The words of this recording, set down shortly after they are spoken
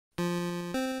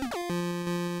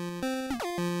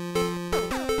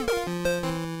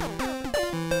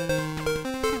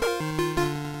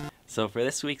So for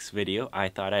this week's video, I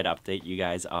thought I'd update you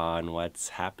guys on what's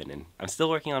happening. I'm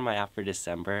still working on my app for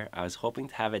December. I was hoping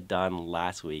to have it done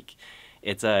last week.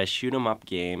 It's a shoot 'em up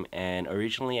game, and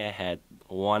originally I had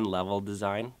one level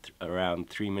design, around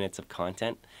 3 minutes of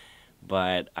content,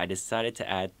 but I decided to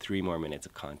add 3 more minutes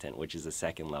of content, which is the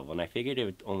second level, and I figured it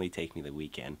would only take me the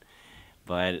weekend.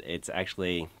 But it's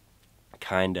actually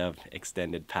kind of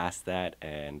extended past that,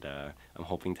 and I'm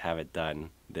hoping to have it done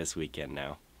this weekend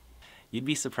now. You'd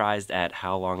be surprised at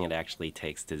how long it actually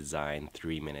takes to design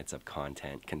 3 minutes of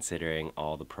content, considering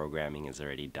all the programming is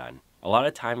already done. A lot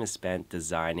of time is spent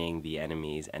designing the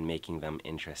enemies and making them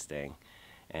interesting,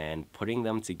 and putting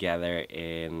them together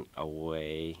in a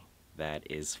way that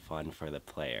is fun for the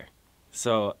player.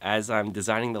 So as I'm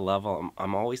designing the level,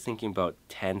 I'm always thinking about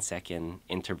 10-second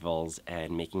intervals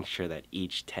and making sure that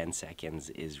each 10 seconds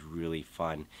is really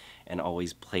fun, and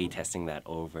always play testing that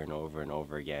over and over and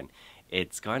over again.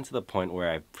 It's gotten to the point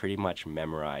where I've pretty much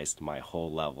memorized my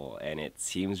whole level, and it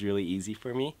seems really easy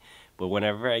for me, but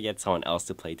whenever I get someone else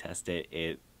to play test it,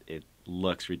 it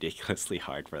looks ridiculously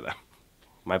hard for them.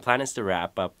 My plan is to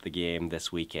wrap up the game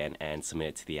this weekend and submit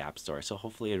it to the App Store, so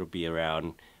hopefully it'll be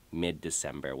around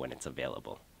mid-December when it's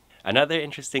available. Another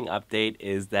interesting update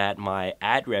is that my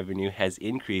ad revenue has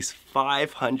increased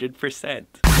 500%.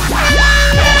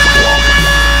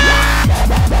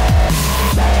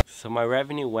 So my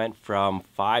revenue went from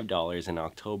 $5 in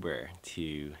October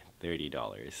to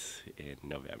 $30 in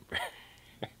November.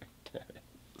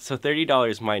 So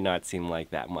 $30 might not seem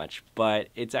like that much, but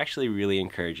it's actually really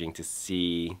encouraging to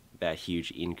see that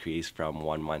huge increase from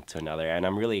one month to another, and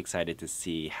I'm really excited to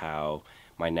see how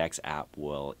my next app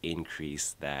will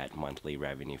increase that monthly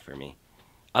revenue for me.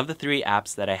 Of the 3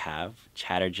 apps that I have,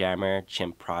 Chatterjammer,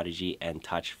 Chimp Prodigy, and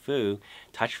TouchFoo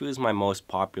is my most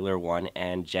popular one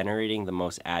and generating the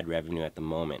most ad revenue at the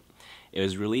moment. It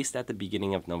was released at the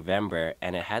beginning of November,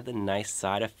 and it had the nice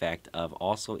side effect of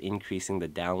also increasing the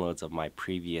downloads of my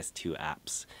previous 2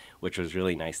 apps, which was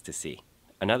really nice to see.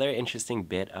 Another interesting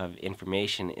bit of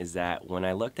information is that when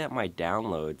I looked at my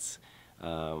downloads,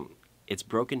 it's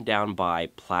broken down by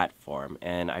platform,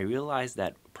 and I realized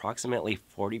that approximately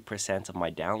 40% of my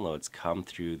downloads come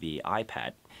through the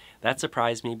iPad. That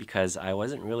surprised me because I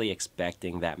wasn't really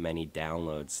expecting that many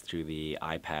downloads through the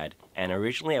iPad, and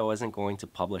originally I wasn't going to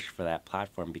publish for that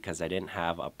platform because I didn't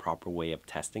have a proper way of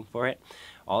testing for it.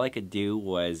 All I could do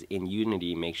was in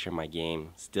Unity make sure my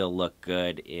game still looked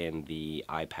good in the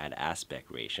iPad aspect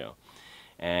ratio.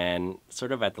 And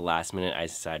sort of at the last minute I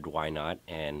decided why not,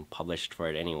 and published for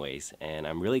it anyways, and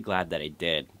I'm really glad that I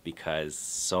did because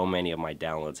so many of my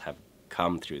downloads have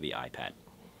come through the iPad.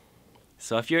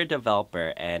 So if you're a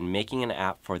developer and making an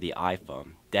app for the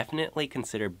iPhone, definitely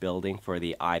consider building for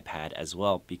the iPad as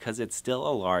well, because it's still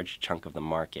a large chunk of the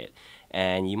market,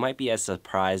 and you might be as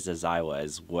surprised as I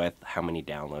was with how many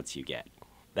downloads you get.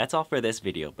 That's all for this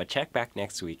video, but check back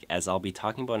next week as I'll be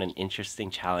talking about an interesting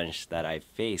challenge that I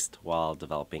faced while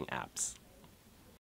developing apps.